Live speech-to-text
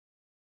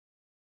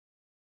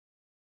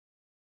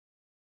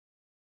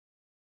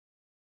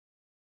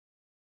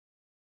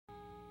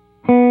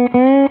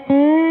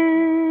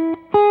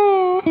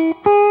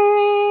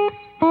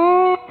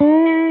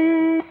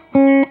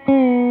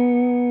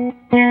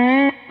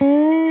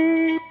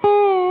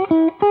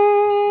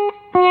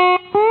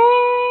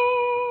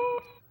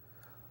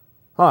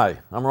Hi,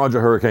 I'm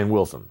Roger Hurricane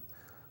Wilson.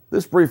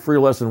 This brief free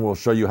lesson will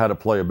show you how to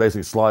play a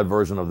basic slide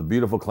version of the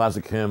beautiful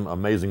classic hymn,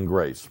 Amazing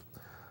Grace.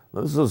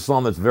 Now, this is a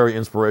song that's very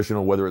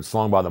inspirational, whether it's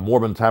sung by the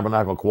Mormon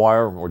Tabernacle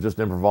Choir or just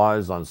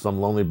improvised on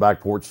some lonely back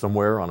porch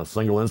somewhere on a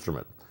single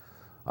instrument.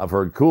 I've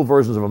heard cool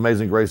versions of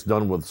Amazing Grace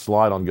done with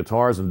slide on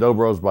guitars and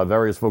dobros by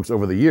various folks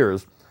over the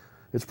years.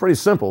 It's pretty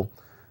simple,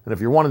 and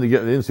if you're wanting to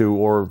get into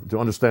or to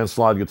understand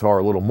slide guitar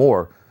a little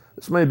more,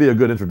 this may be a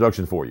good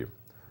introduction for you.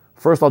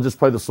 First, I'll just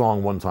play the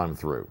song one time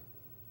through.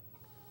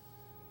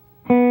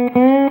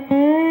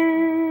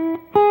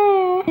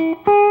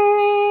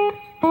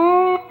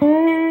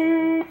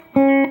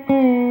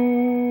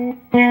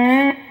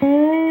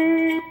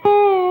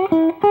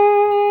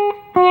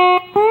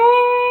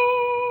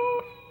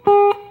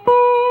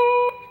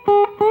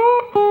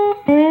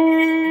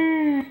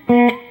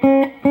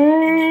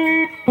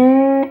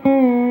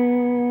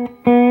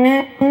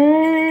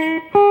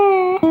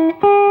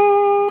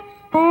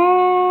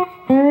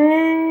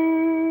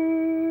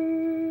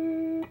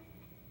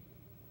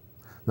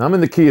 Now I'm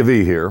in the key of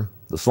E here.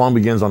 The song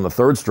begins on the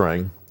third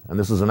string, and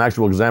this is an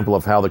actual example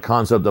of how the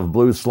concept of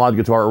blues slide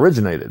guitar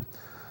originated.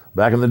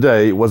 Back in the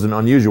day, it wasn't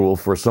unusual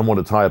for someone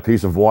to tie a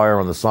piece of wire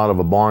on the side of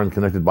a barn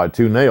connected by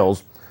two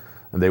nails,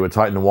 and they would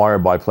tighten the wire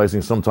by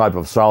placing some type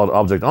of solid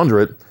object under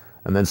it,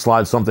 and then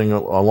slide something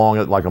along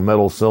it like a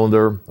metal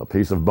cylinder, a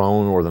piece of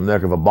bone, or the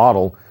neck of a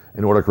bottle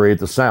in order to create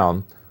the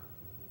sound,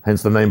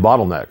 hence the name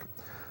bottleneck.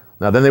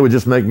 Now then they would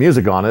just make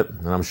music on it,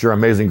 and I'm sure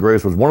Amazing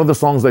Grace was one of the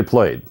songs they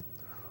played.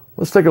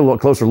 Let's take a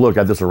closer look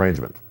at this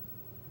arrangement.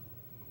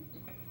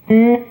 All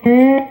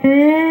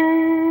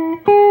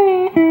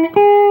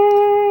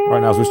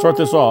right, now as we start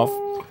this off,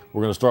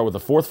 we're going to start with the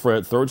 4th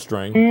fret, 3rd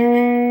string.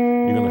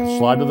 You're going to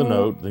slide to the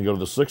note, then go to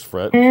the 6th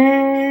fret,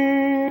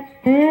 and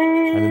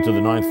then to the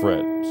 9th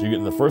fret. So you're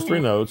getting the first 3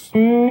 notes.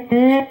 And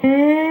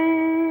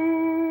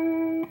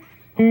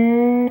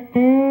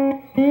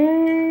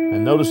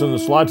notice in the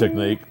slide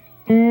technique,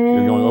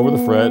 you're going over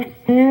the fret,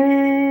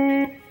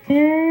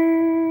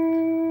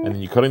 and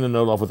then you're cutting the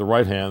note off with the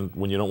right hand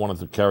when you don't want it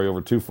to carry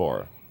over too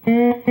far.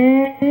 And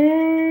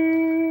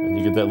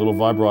you get that little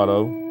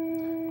vibrato,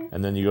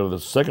 and then you go to the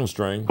 2nd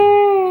string,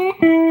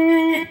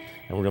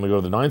 and we're going to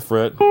go to the 9th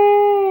fret,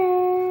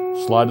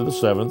 slide to the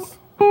 7th.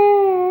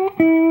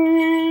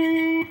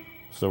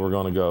 So we're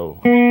going to go.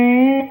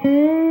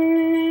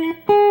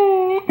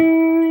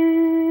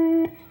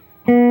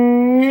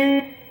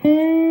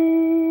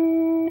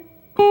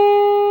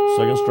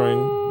 2nd string,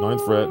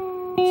 9th fret,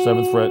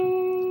 7th fret,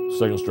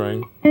 2nd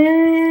string,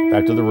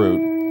 back to the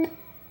root.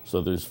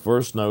 So these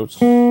first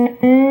notes, and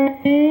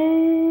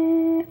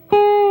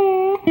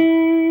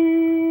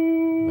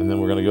then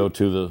we're going to go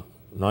to the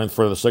 9th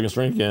fret of the 2nd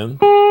string again,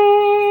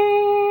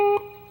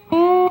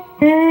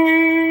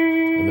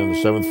 and then the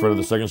 7th fret of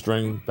the 2nd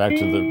string, back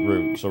to the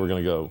root. So we're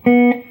going to go.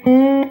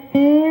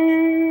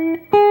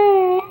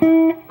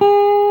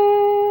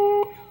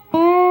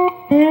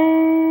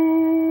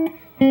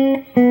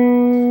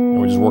 And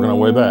we're just working our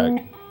way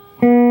back.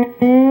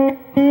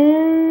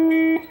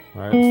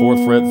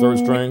 4th fret, 3rd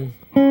string,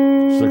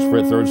 6th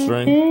fret, 3rd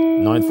string,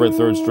 9th fret,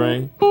 3rd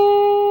string,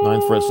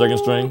 9th fret, 2nd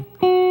string,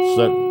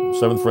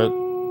 7th fret,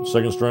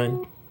 2nd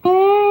string.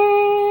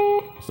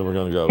 So we're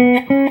going to go.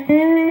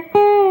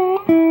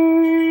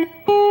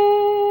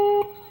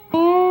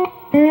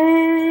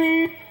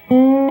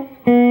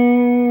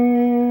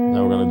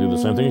 Now we're going to do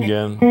the same thing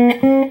again.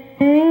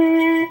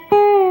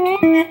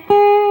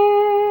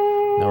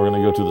 Now we're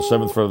going to go to the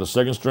 7th fret of the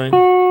 2nd string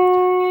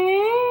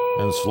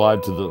and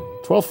slide to the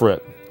 12th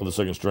fret of the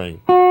 2nd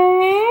string.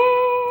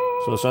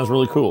 So it sounds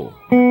really cool.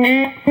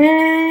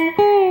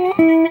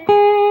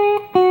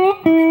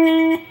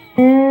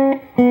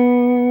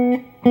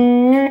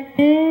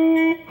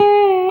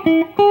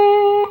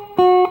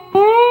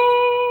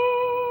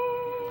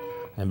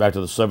 And back to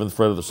the 7th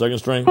fret of the 2nd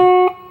string,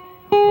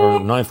 or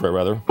 9th fret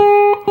rather,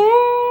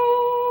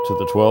 to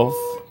the 12th,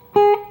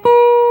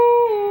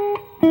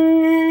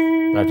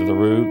 back to the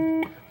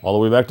root, all the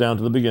way back down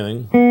to the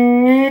beginning.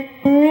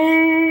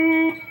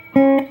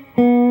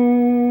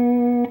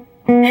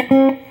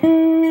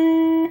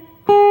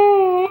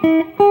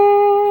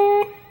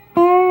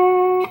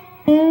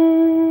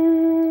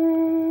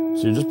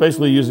 So you're just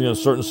basically using a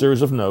certain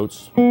series of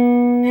notes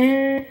on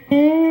the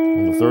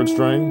 3rd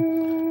string,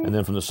 and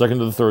then from the 2nd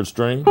to the 3rd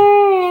string,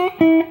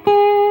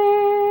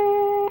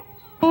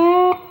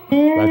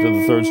 back to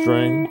the 3rd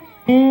string,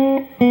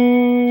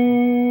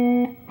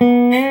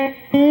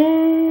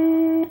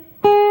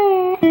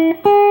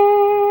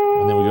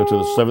 and then we go to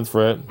the 7th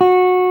fret,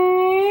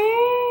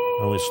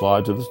 and we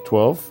slide to the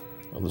 12th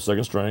of the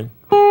 2nd string,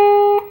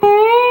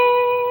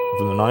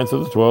 from the 9th to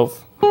the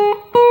 12th,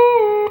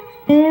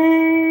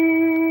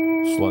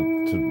 slide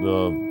to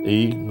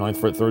E, 9th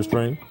fret, 3rd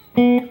string.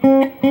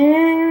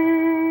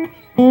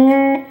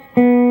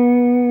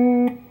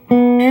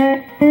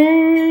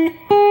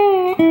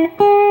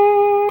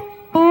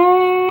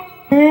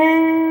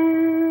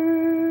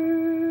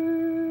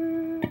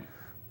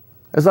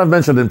 As I've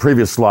mentioned in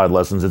previous slide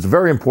lessons, it's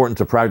very important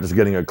to practice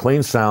getting a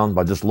clean sound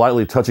by just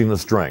lightly touching the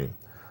string.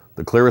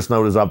 The clearest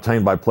note is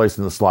obtained by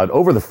placing the slide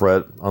over the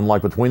fret,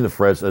 unlike between the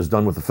frets as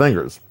done with the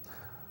fingers.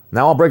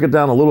 Now I'll break it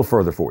down a little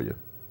further for you.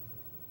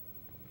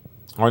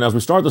 All right, now as we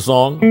start the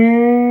song,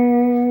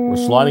 we're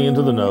sliding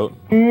into the note.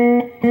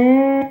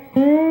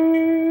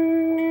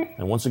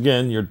 And once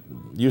again, you're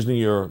using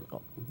the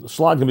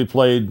slide can be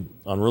played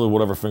on really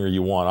whatever finger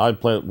you want. I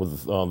play it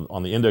with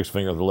on the index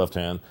finger of the left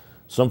hand.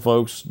 Some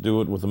folks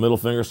do it with the middle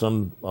finger.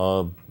 Some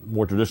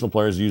more traditional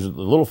players use it with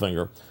the little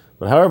finger.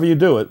 But however you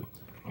do it,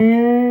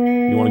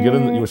 you want to get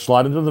in. You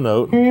slide into the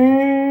note.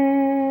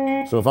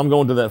 So if I'm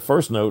going to that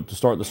first note to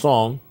start the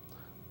song,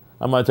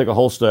 I might take a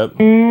whole step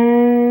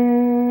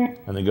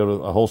and then go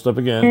to a whole step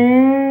again.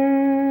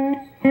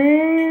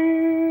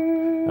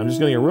 I'm just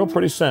getting a real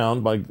pretty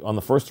sound on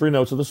the first three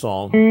notes of the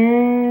song.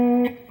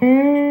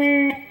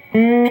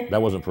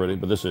 That wasn't pretty,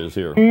 but this is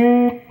here.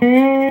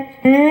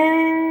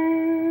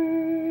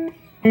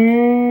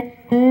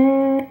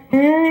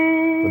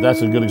 But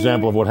that's a good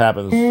example of what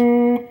happens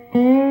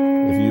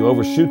if you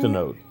overshoot the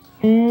note.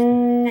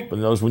 But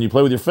notice when you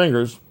play with your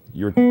fingers,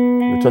 you're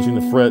touching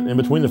the fret in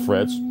between the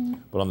frets,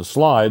 but on the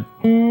slide,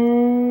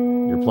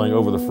 you're playing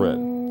over the fret.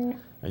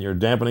 And you're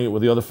dampening it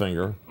with the other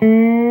finger.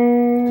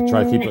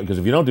 Try to keep it, because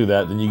if you don't do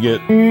that, then you get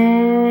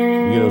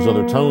those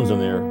other tones in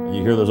there, and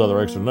you hear those other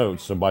extra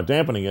notes. So by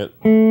dampening it,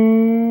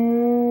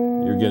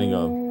 you're getting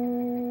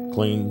a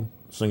clean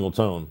single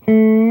tone.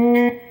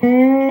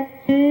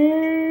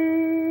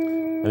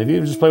 And if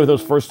you just play with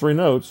those first three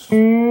notes, you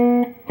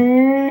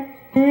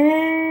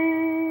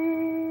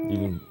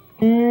can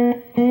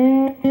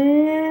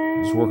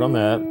just work on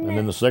that, and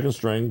then the second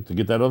string to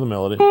get that other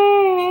melody.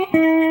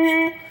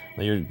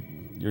 Now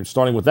you're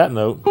starting with that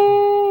note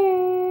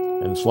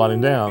and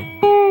sliding down.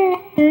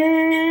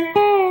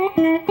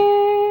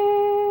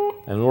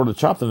 And in order to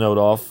chop the note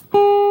off,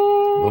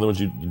 in other words,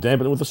 you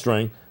dampen it with the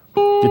string,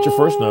 get your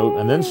first note,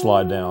 and then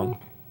slide down.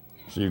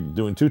 So you're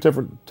doing two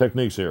different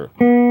techniques here.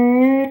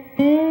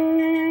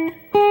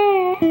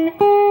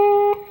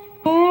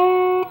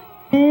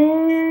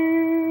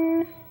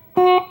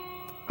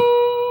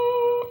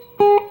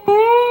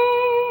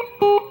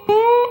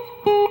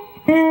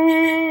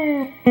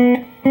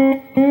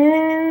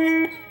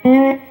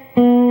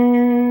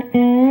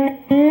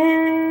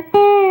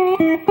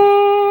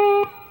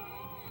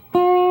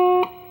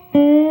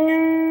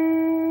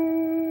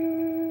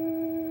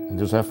 And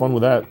just have fun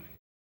with that.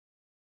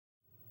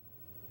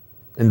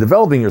 In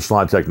developing your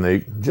slide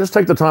technique, just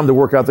take the time to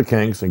work out the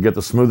kinks and get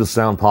the smoothest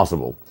sound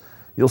possible.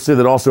 You'll see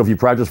that also if you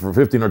practice for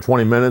 15 or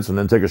 20 minutes and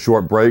then take a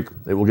short break,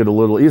 it will get a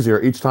little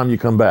easier each time you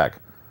come back.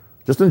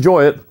 Just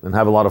enjoy it and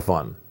have a lot of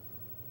fun.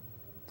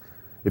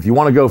 If you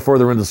want to go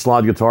further into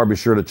slide guitar, be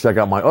sure to check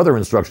out my other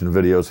instruction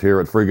videos here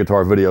at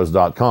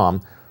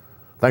freeguitarvideos.com.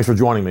 Thanks for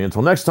joining me.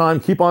 Until next time,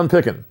 keep on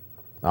picking.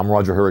 I'm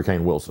Roger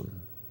Hurricane Wilson.